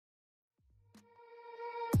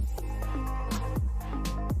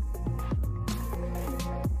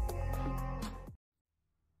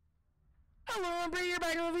Hello, I'm Brady, you're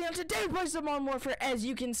back in the video. Today we play some Modern Warfare, as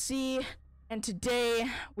you can see, and today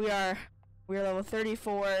we are level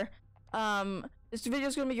 34. This video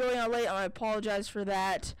is gonna be going out late, and I apologize for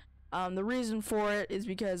that. The reason for it is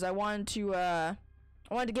because I wanted to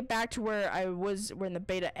get back to where I was when the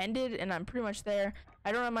beta ended, and I'm pretty much there.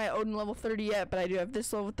 I don't have my Odin level 30 yet, but I do have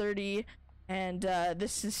this level 30, and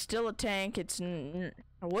this is still a tank. It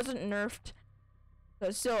wasn't nerfed. So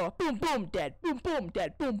it's still a boom boom dead, boom boom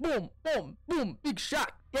dead, boom boom boom boom, big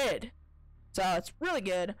shot dead. So it's really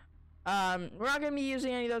good. We're not gonna be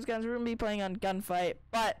using any of those guns. We're gonna be playing on gunfight.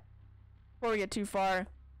 But before we get too far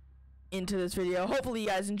into this video, hopefully you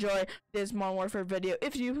guys enjoy this Modern Warfare video.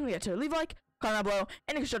 If you do, don't forget to leave a like, comment down below,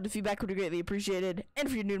 and constructive feedback would be greatly appreciated. And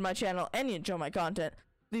if you're new to my channel and you enjoy my content,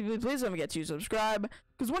 please don't forget to subscribe,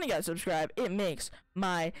 because when you guys subscribe, it makes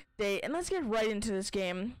my day. And let's get right into this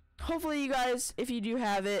game. Hopefully you guys, if you do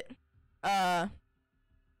have it,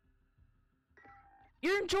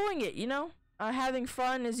 you're enjoying it, you know, having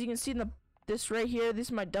fun. As you can see in this right here, this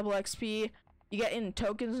is my double XP. You get in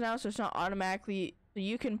tokens now, so it's not automatically, so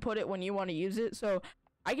you can put it when you want to use it. So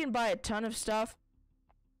I can buy a ton of stuff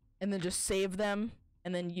and then just save them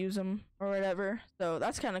and then use them or whatever. So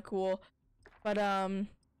that's kind of cool. But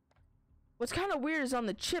what's kind of weird is on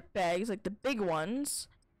the chip bags, like the big ones,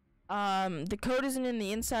 the code isn't in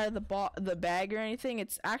the inside of the bag or anything.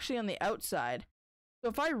 It's actually on the outside. So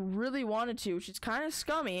if I really wanted to, which is kind of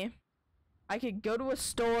scummy, I could go to a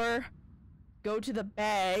store, go to the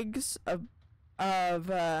bags of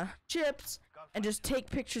chips, and just take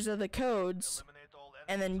pictures of the codes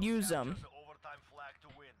and then use them.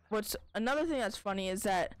 What's another thing that's funny is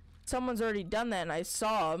that someone's already done that, and I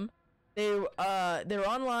saw them. They were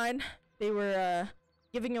online. They were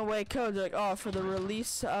giving away codes, like, oh, for the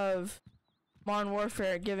release of Modern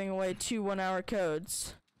Warfare, giving away 2 1-hour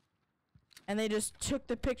codes. And they just took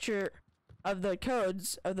the picture of the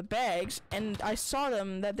codes of the bags, and I saw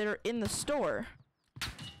them that they're in the store.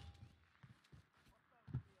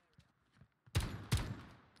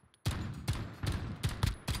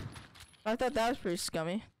 I thought that was pretty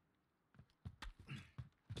scummy.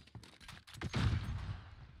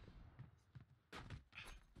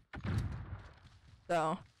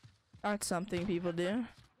 So, that's something people do.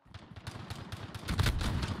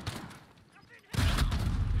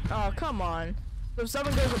 Oh, come on. So if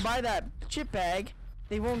someone goes to buy that chip bag,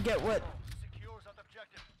 they won't get what...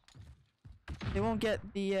 They won't get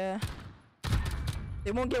the,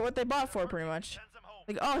 they won't get what they bought for, pretty much.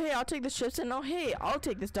 Like, oh, hey, I'll take the chips, and oh, hey, I'll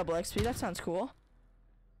take this double XP. That sounds cool.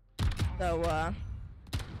 So,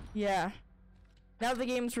 yeah. Now the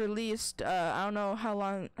game's released, I don't know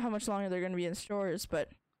how much longer they're gonna be in stores, but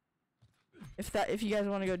if you guys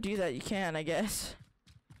want to go do that, you can, I guess.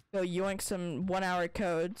 Go yoink some 1-hour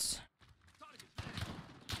codes.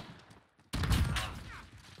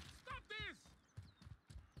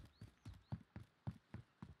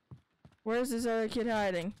 Where's this other kid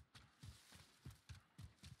hiding?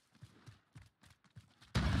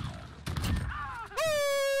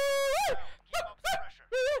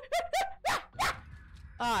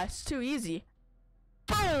 Ah, it's too easy.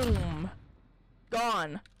 Boom!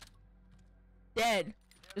 Gone. Dead.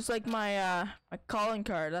 Just like my my calling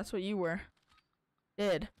card. That's what you were.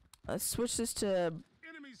 Dead. Let's switch this to...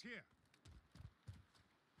 Enemies here.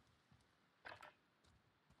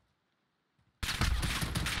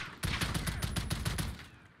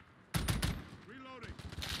 Reloading.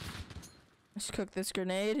 Let's cook this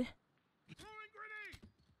grenade.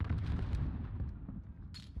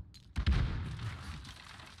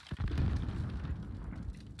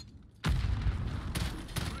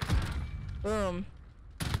 Boom.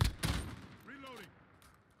 Reloading.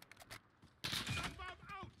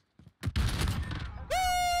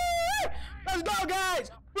 Let's go, guys!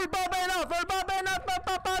 We're bumping off! We're bumping off!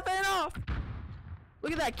 Bumping off!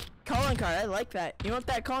 Look at that calling card. I like that. You know what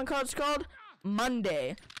that calling card's called?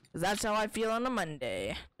 Monday. 'Cause that's how I feel on a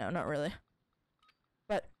Monday. No, not really.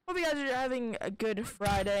 But hope you guys are having a good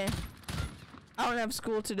Friday. I don't have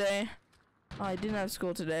school today. Oh, I didn't have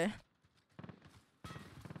school today.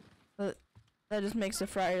 But that just makes the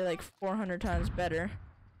Friday like 400 times better.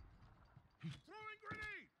 Throwing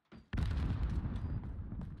grenade.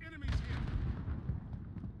 Enemies here.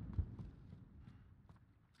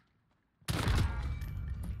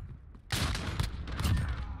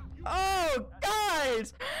 Oh,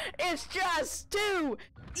 guys! It's just too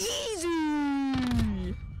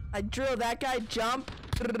easy! I drilled that guy, jump.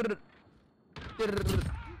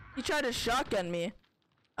 He tried to shotgun me.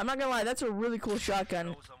 I'm not gonna lie, that's a really cool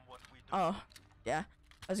shotgun. Oh, yeah.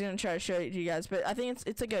 I was gonna try to show it to you guys, but I think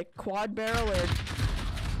it's like a quad barrel, or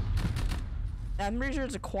I'm pretty sure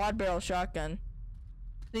it's a quad barrel shotgun.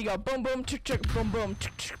 So you go boom boom chick chick boom boom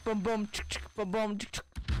chick chick boom boom chick chick boom boom chick chick.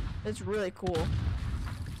 It's really cool.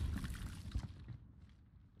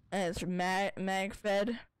 And it's mag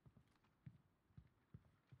fed.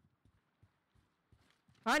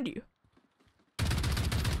 Behind you.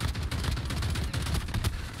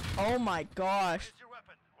 Oh my gosh.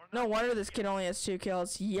 No wonder this kid only has 2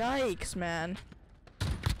 kills. Yikes, man.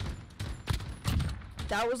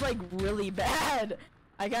 That was like really bad.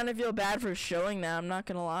 I kind of feel bad for showing that, I'm not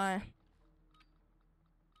gonna lie.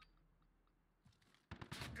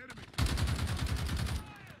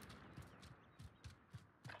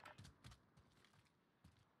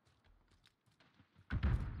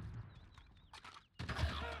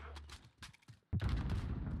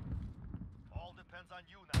 All depends on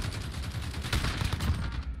you now.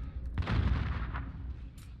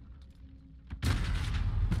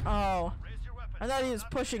 Oh, Raise your weapon. I thought he was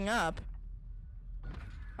pushing up.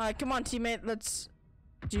 Alright, come on, teammate. Let's.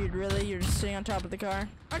 Dude, really? You're just sitting on top of the car?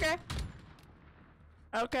 Okay.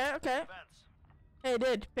 Okay, okay. Advance. Hey,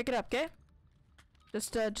 dude, pick it up, okay?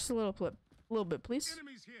 Just a little flip. A little bit, please.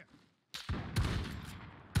 Enemies here.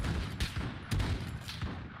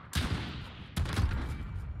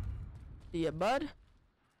 See ya, bud.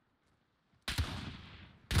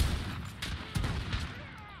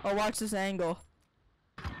 Oh, watch this angle.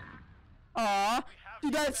 Aw.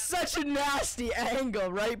 Dude, that's such a nasty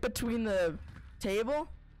angle right between the table.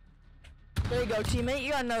 There you go, teammate.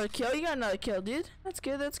 You got another kill. You got another kill, dude. That's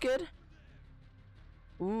good. That's good.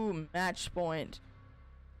 Ooh, match point.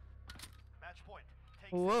 Match point.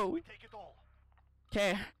 Take Whoa. We take it all.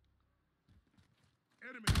 Okay.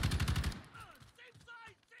 Enemy. Same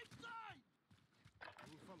side. Same side.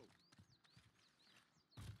 We'll follow.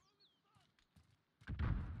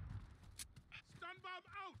 Stun bomb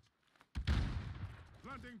out.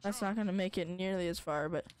 Planting That's charge. not gonna make it nearly as far,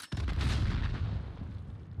 but.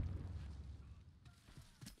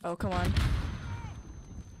 Oh, come on.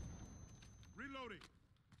 Reloading.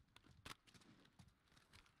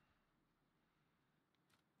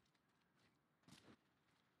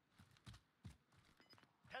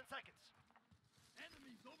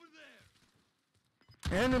 Enemies over there.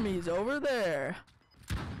 Enemies over there.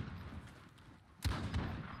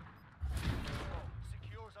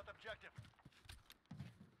 Secures that objective.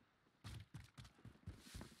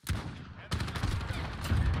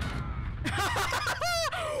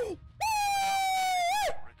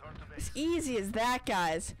 Return to As base. easy as that,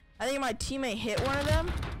 guys. I think my teammate hit one of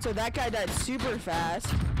them, so that guy died super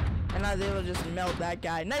fast, and I was able to just melt that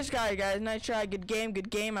guy. Nice guy, guys. Nice try. Good game. Good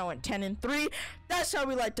game. I went 10-3. That's how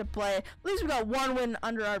we like to play. At least we got 1 win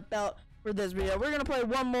under our belt for this video. We're gonna play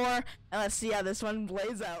one more, and let's see how this one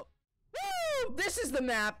plays out. Woo! This is the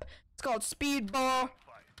map. It's called Speedball.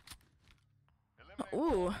 Eliminate Ooh.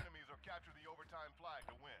 all enemies or capture the overtime flag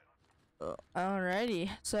to win.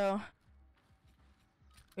 Alrighty. So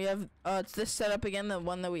we have it's this setup again, the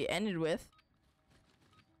one that we ended with.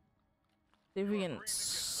 See if we can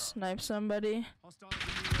snipe somebody.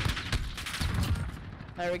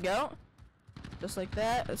 There we go. Just like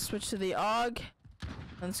that. Let's switch to the AUG.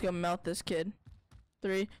 Let's go melt this kid.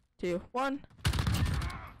 3, 2, 1.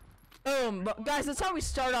 Boom. But guys, that's how we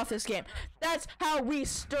start off this game. That's how we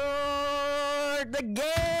start the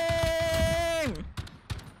game.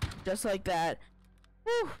 Just like that.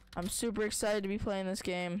 Whew. I'm super excited to be playing this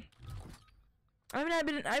game. I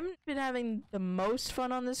haven't been having the most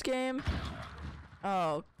fun on this game.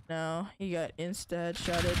 Oh no, he got insta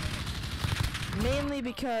headshotted. Mainly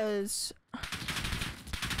because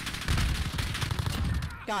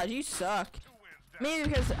God, you suck. Mainly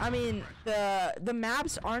because I mean the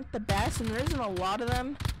maps aren't the best and there isn't a lot of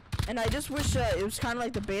them. And I just wish it was kind of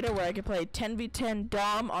like the beta where I could play 10v10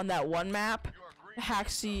 Dom on that one map.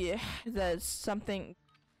 Haxi, that's something.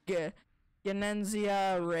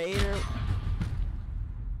 Genenzia Raid or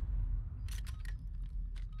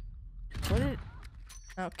what did?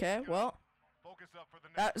 Okay, well, Focus up for the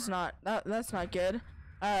next that's not good.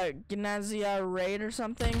 Genenzia Raid or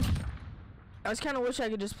something. I was kind of wish I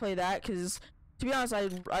could just play that because, to be honest,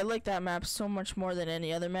 I like that map so much more than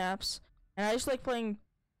any other maps, and I just like playing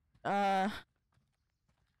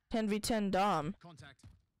 10v10 Dom. Contact.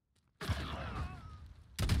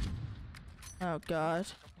 Oh God.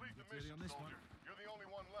 Complete the mission, soldier. You're the only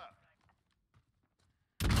one left.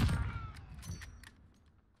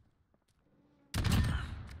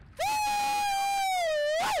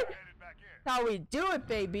 Headed back in. How we do it,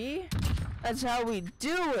 baby. That's how we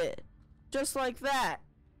do it. Just like that.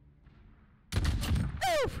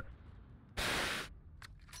 Oof.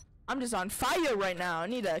 I'm just on fire right now. I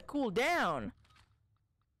need to cool down.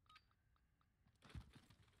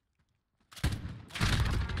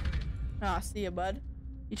 Ah, see ya, bud.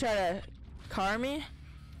 You try to car me?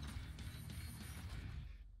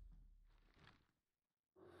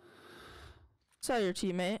 Saw your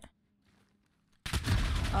teammate.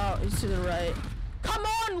 Oh, he's to the right. Come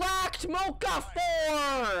on, Lacked Mocha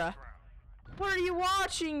 4! What are you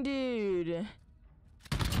watching, dude?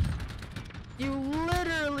 You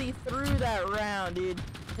literally threw that round, dude.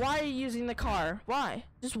 Why are you using the car? Why?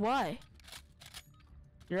 Just why?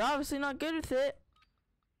 You're obviously not good with it.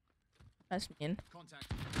 That's mean. Contact.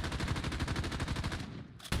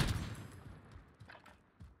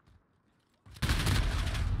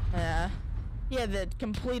 Yeah. He had the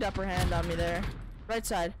complete upper hand on me there. Right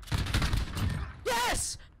side.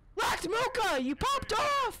 Yes! Lacked Mocha! You popped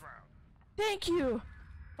off! Thank you!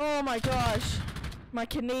 Oh my gosh. My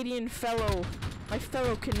Canadian fellow. My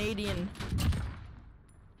fellow Canadian.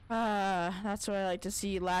 That's what I like to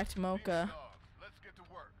see, Lacked Mocha. Let's get to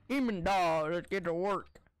work. Demon dog, let's get to work.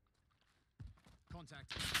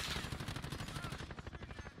 Contact.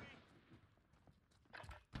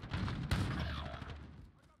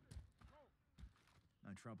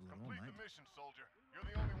 No trouble at all, Complete mate. the mission, soldier. You're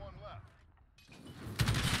the only one left.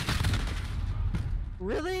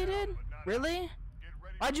 Really, dude? Really? Get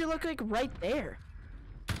ready. Why'd you look like right there?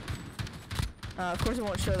 Of course it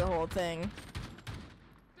won't show the whole thing.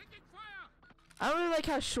 Taking fire. I don't really like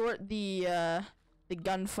how short the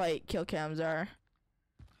gunfight kill cams are.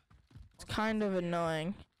 It's kind of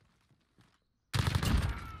annoying.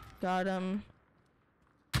 Got him.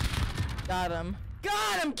 Got him.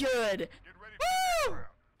 Got him good! Get ready Woo! for the next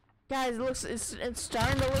round. Guys, it looks it's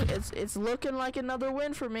starting to look it's looking like another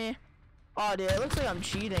win for me. Oh dude, it looks like I'm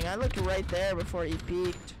cheating. I looked right there before he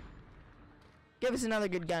peeked. Give us another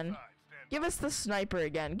good gun. Give us the sniper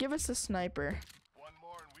again. Give us the sniper. One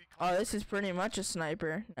more and we Oh, this is pretty much a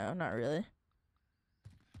sniper. No, not really.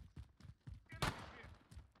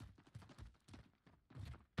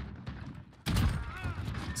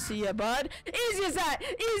 See ya, bud. Easy as that.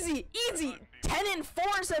 Easy, easy. 10 and 4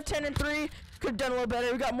 instead of 10 and 3. Could have done a little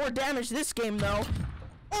better. We got more damage this game though.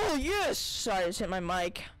 Oh yes. Sorry, I just hit my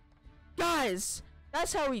mic. Guys,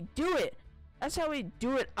 that's how we do it. That's how we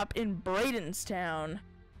do it up in Braydenstown.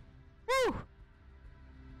 Woo.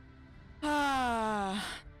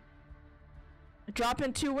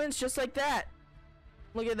 Dropping 2 wins just like that.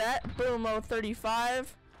 Look at that. Boom,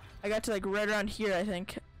 35. I got to like right around here, I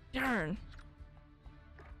think. Darn.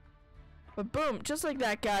 But boom, just like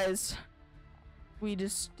that, guys. We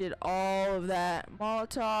just did all of that.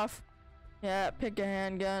 Molotov. Yeah, pick a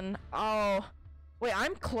handgun. Oh. Wait,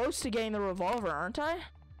 I'm close to getting the revolver, aren't I?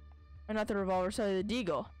 Or not the revolver, sorry, the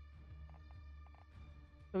deagle.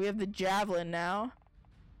 So we have the javelin now.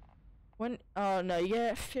 When, oh no, you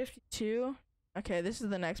get 52. Okay, this is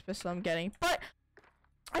the next pistol I'm getting. But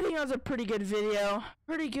I think that was a pretty good video.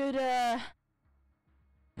 Pretty good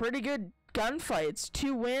gunfights.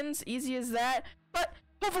 2 wins, easy as that. But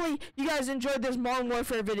hopefully you guys enjoyed this Modern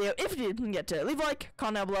Warfare video. If you didn't get to, leave a like,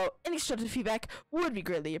 comment down below. Any constructive feedback would be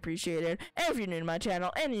greatly appreciated. And if you're new to my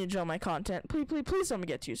channel and you enjoy my content, please don't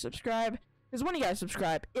forget to subscribe. Because when you guys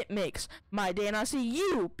subscribe, it makes my day. And I'll see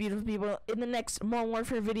you, beautiful people, in the next Modern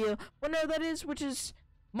Warfare video. Whenever that is, which is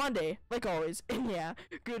Monday, like always. And yeah,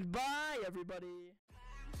 goodbye, everybody.